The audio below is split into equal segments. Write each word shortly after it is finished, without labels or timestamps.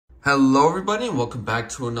Hello everybody and welcome back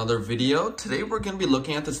to another video. Today we're going to be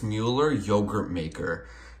looking at this Mueller yogurt maker.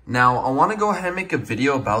 Now I want to go ahead and make a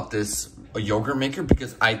video about this yogurt maker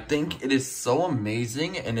because I think it is so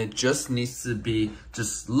amazing and it just needs to be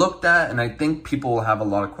just looked at, and I think people will have a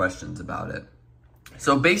lot of questions about it.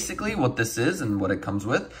 So basically what this is and what it comes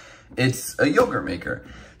with, it's a yogurt maker.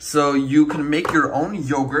 So you can make your own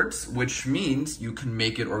yogurts, which means you can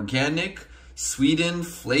make it organic, sweetened,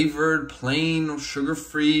 flavored, plain,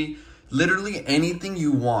 sugar-free, literally anything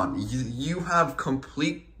you want. You have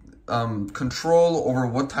complete control over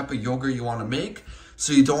what type of yogurt you want to make,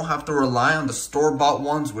 so you don't have to rely on the store-bought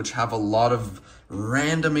ones, which have a lot of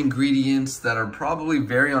random ingredients that are probably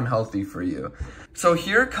very unhealthy for you. So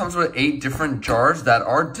here it comes with 8 different jars that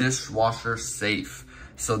are dishwasher safe.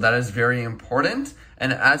 So that is very important.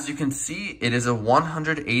 And as you can see, it is a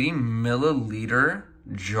 180 milliliter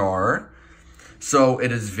jar. So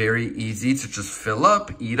it is very easy to just fill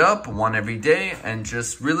up, eat up one every day, and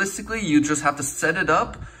just realistically, you just have to set it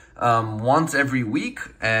up once every week,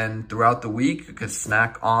 and throughout the week, you can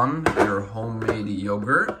snack on your homemade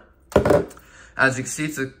yogurt. As you can see,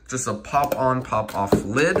 it's just a pop on, pop off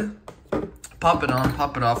lid. Pop it on,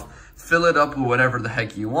 pop it off, fill it up with whatever the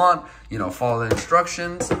heck you want, follow the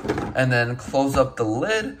instructions, and then close up the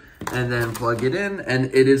lid, and then plug it in, and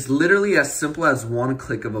it is literally as simple as one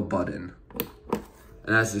click of a button.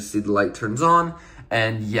 And as you see, the light turns on,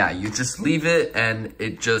 and yeah, you just leave it, and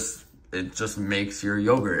it just makes your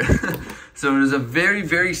yogurt. So it is a very,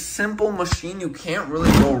 very simple machine. You can't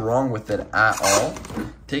really go wrong with it at all.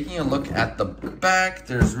 Taking a look at the back,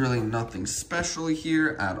 there's really nothing special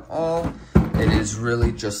here at all. It is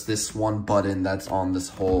really just this one button that's on this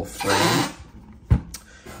whole frame.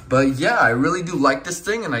 But yeah, I really do like this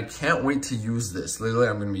thing, and I can't wait to use this. Literally,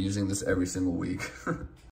 I'm going to be using this every single week.